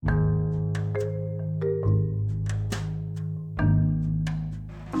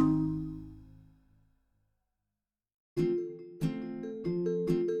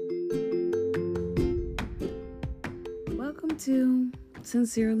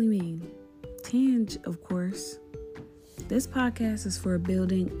sincerely me, Tange, of course. This podcast is for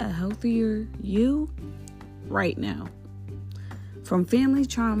building a healthier you right now. From family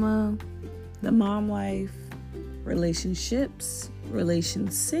trauma, the mom life, relationships,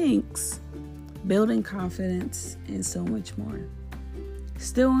 relation sinks, building confidence, and so much more.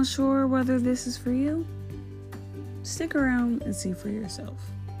 Still unsure whether this is for you? Stick around and see for yourself.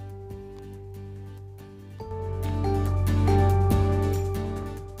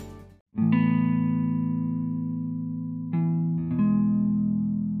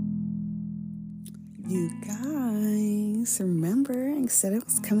 You guys, remember I said I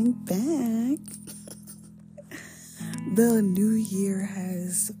was coming back. The new year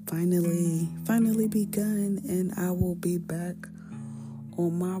has finally begun, and I will be back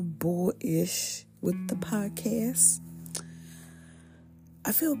on my bullish with the podcast.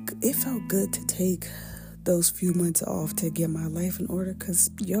 It felt good to take those few months off to get my life in order, because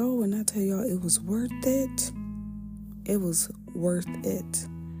when I tell y'all it was worth it. It was worth it.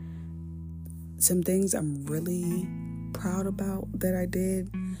 Some things I'm really proud about that I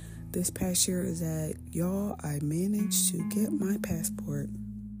did this past year is that, I managed to get my passport.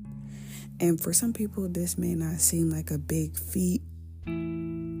 And for some people, this may not seem like a big feat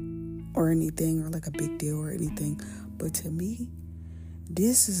or anything, or like a big deal or anything. But to me,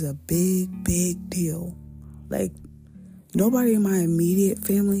 this is a big deal. Like, nobody in my immediate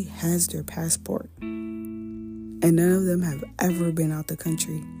family has their passport. And none of them have ever been out the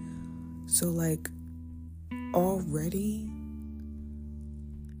country. So, already,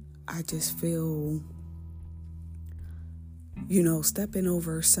 I just feel, stepping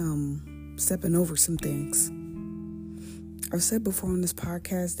over some things. I've said before on this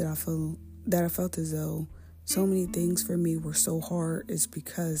podcast that I felt as though so many things for me were so hard is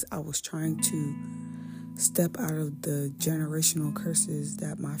because I was trying to step out of the generational curses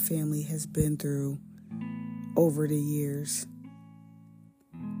that my family has been through over the years.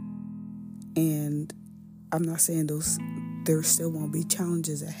 And I'm not saying there still won't be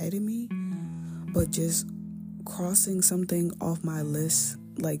challenges ahead of me, but just crossing something off my list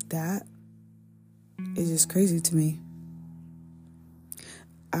like that is just crazy to me.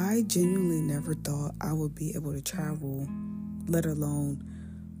 I genuinely never thought I would be able to travel, let alone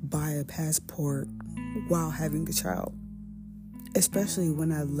buy a passport while having a child. Especially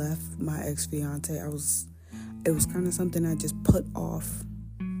when I left my ex-fiance, it was kind of something I just put off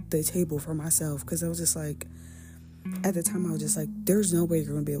the table for myself, because I was just like, at the time I was just like, there's no way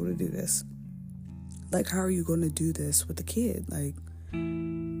you're going to be able to do this. Like, how are you going to do this with a kid? Like,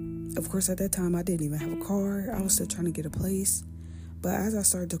 of course, at that time I didn't even have a car. I was still trying to get a place. But as I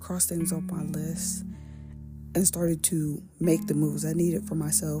started to cross things off my list and started to make the moves I needed for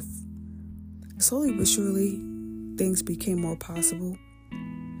myself, slowly but surely things became more possible.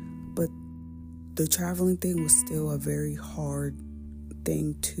 But the traveling thing was still a very hard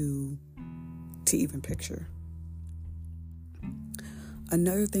thing to even picture.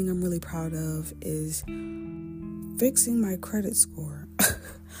 Another thing I'm really proud of is fixing my credit score.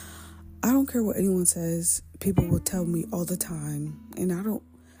 I don't care what anyone says. People will tell me all the time, and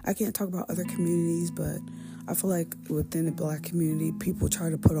I can't talk about other communities, but I feel like within the Black community, people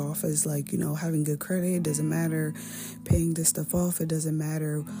try to put off as having good credit, it doesn't matter. Paying this stuff off, it doesn't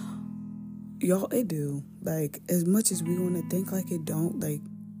matter. Y'all, it do. Like, as much as we want to think like it don't,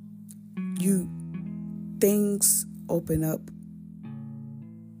 things open up.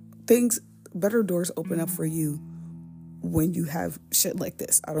 Better doors open up for you when you have shit like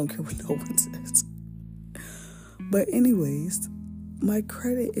this. I don't care what no one says. But anyways, my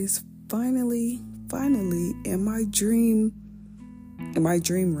credit is finally in my dream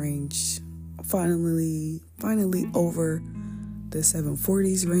range. Finally over the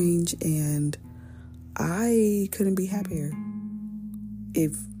 740s range, and I couldn't be happier.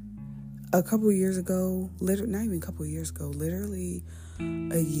 If a couple years ago, not even a couple years ago, literally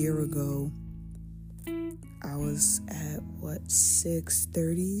a year ago, I was at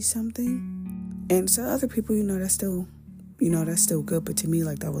 630 something, and to other people, that's still good, but to me,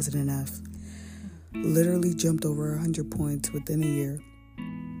 that wasn't enough. Literally jumped over 100 points within a year.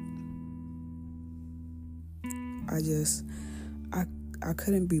 I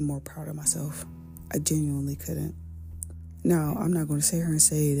couldn't be more proud of myself. I genuinely couldn't. Now, I'm not going to sit here and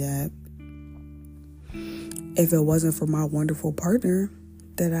say that if it wasn't for my wonderful partner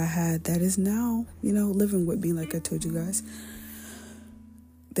that I had that is now, living with me, like I told you guys,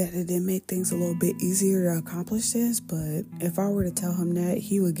 that it didn't make things a little bit easier to accomplish this. But if I were to tell him that,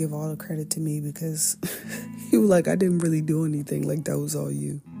 he would give all the credit to me, because he was like, I didn't really do anything. Like, that was all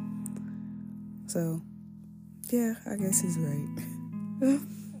you. So, yeah, I guess he's right.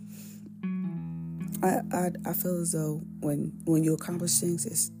 I feel as though when you accomplish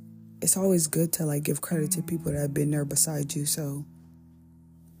things, it's always good to like give credit to people that have been there beside you. So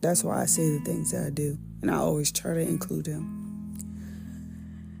that's why I say the things that I do, and I always try to include them.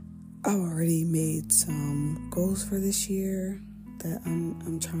 I've already made some goals for this year that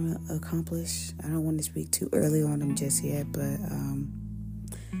I'm trying to accomplish. I don't want to speak too early on them just yet, but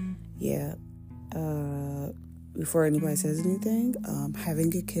yeah. Before anybody says anything,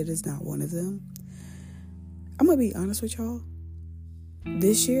 having a kid is not one of them. I'm gonna be honest with y'all.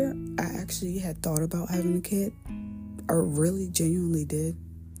 This year, I actually had thought about having a kid. I really genuinely did.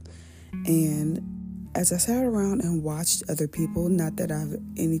 And as I sat around and watched other people, not that I have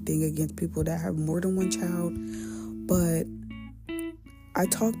anything against people that have more than one child, but I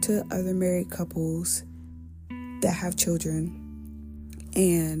talked to other married couples that have children,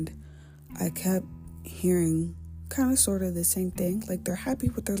 and I kept hearing kind of sort of the same thing. Like, they're happy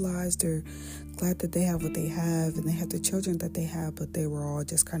with their lives, they're glad that they have what they have, and they have the children that they have, but they were all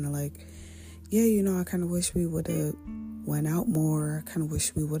just kind of like, yeah, I kind of wish we would have went out more. I kind of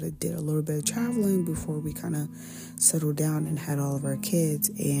wish we would have did a little bit of traveling before we kind of settled down and had all of our kids.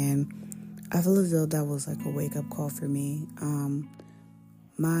 And I feel as though that was like a wake-up call for me.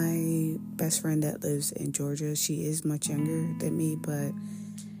 My best friend that lives in Georgia, she is much younger than me, but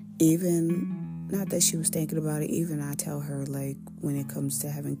even, not that she was thinking about it, even I tell her, like, when it comes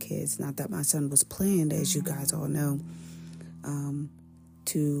to having kids, not that my son was planned, as you guys all know,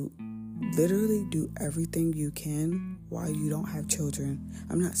 to literally do everything you can while you don't have children.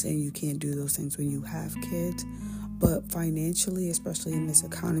 I'm not saying you can't do those things when you have kids, but financially, especially in this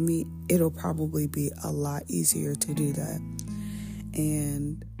economy, it'll probably be a lot easier to do that.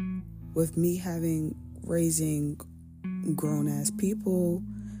 And with me raising grown-ass people,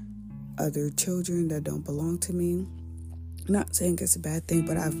 other children that don't belong to me, I'm not saying it's a bad thing,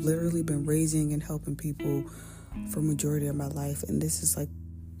 but I've literally been raising and helping people for majority of my life, and this is like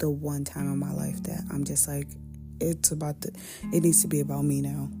the one time in my life that I'm just like, it needs to be about me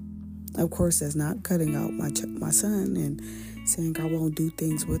now. Of course, that's not cutting out my son and saying I won't do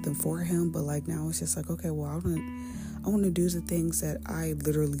things with him for him, but like now it's just like, okay, well, I want to do the things that I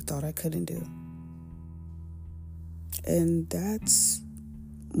literally thought I couldn't do. And that's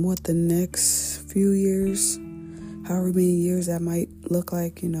what the next few years, however many years that might look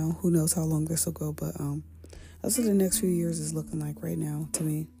like, who knows how long this will go, but that's what the next few years is looking like right now to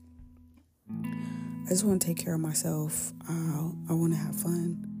me. I just want to take care of myself. I want to have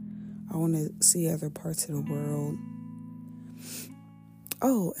fun. I want to see other parts of the world.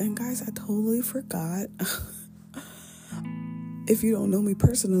 Oh, and guys, I totally forgot. If you don't know me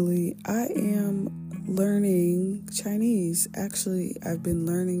personally, I am learning Chinese. Actually, I've been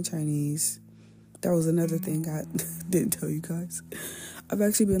learning Chinese. That was another thing I didn't tell you guys. I've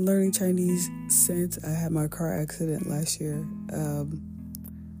actually been learning Chinese since I had my car accident last year.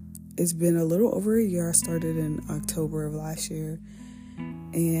 It's been a little over a year. I started in October of last year.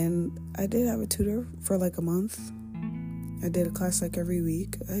 And I did have a tutor for like a month. I did a class like every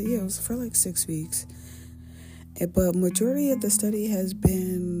week. It was for like 6 weeks. But majority of the study has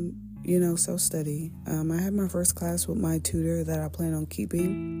been, self-study. I had my first class with my tutor that I plan on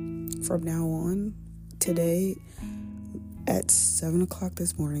keeping from now on. Today at 7 o'clock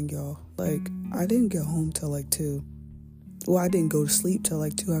this morning, y'all. Like, I didn't get home till like 2. Well, I didn't go to sleep till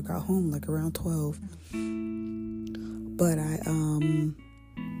like 2. I got home like around 12. But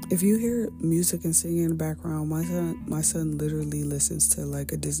if you hear music and singing in the background, my son literally listens to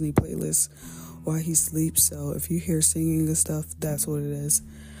like a Disney playlist while he sleeps. So if you hear singing and stuff, that's what it is.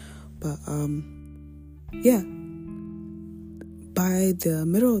 But yeah. By the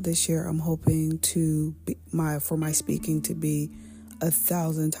middle of this year, I'm hoping for my speaking to be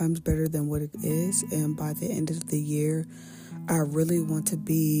 1,000 times better than what it is. And by the end of the year, I really want to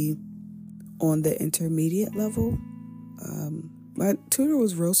be on the intermediate level. My tutor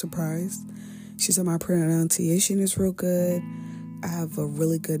was real surprised. She said my pronunciation is real good. I have a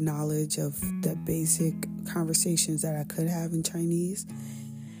really good knowledge of the basic conversations that I could have in Chinese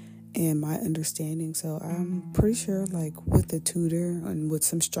and my understanding. So I'm pretty sure, like, with the tutor and with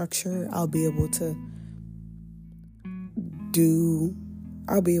some structure, I'll be able to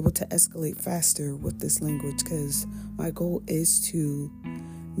escalate faster with this language, because my goal is to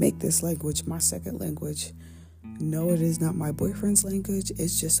make this language my second language. No, it is not my boyfriend's language.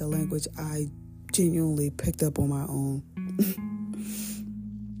 It's just a language I genuinely picked up on my own.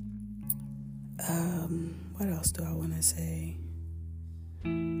 What else do I want to say?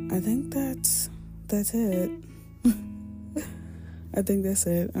 I think that's it. I think that's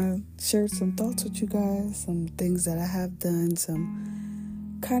it. I shared some thoughts with you guys, some things that I have done, some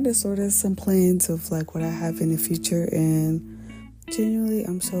kind of sort of some plans of like what I have in the future, and genuinely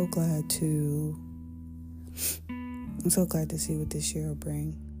I'm so glad to see what this year will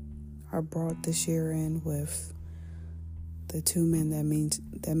bring. I brought this year in with the two men that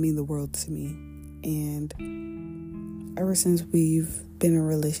mean the world to me, and ever since we've been in a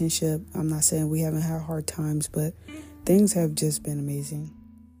relationship, I'm not saying we haven't had hard times, but things have just been amazing.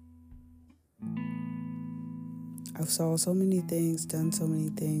 I've saw so many things, done so many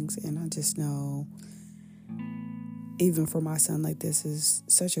things, and I just know, even for my son, like, this is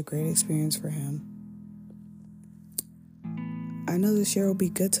such a great experience for him. I know this year will be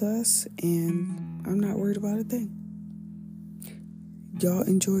good to us, and I'm not worried about a thing. Y'all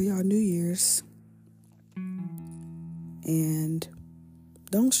enjoy y'all New Year's, and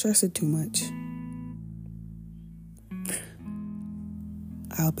don't stress it too much.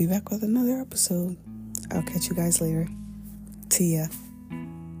 I'll be back with another episode. I'll catch you guys later. See ya.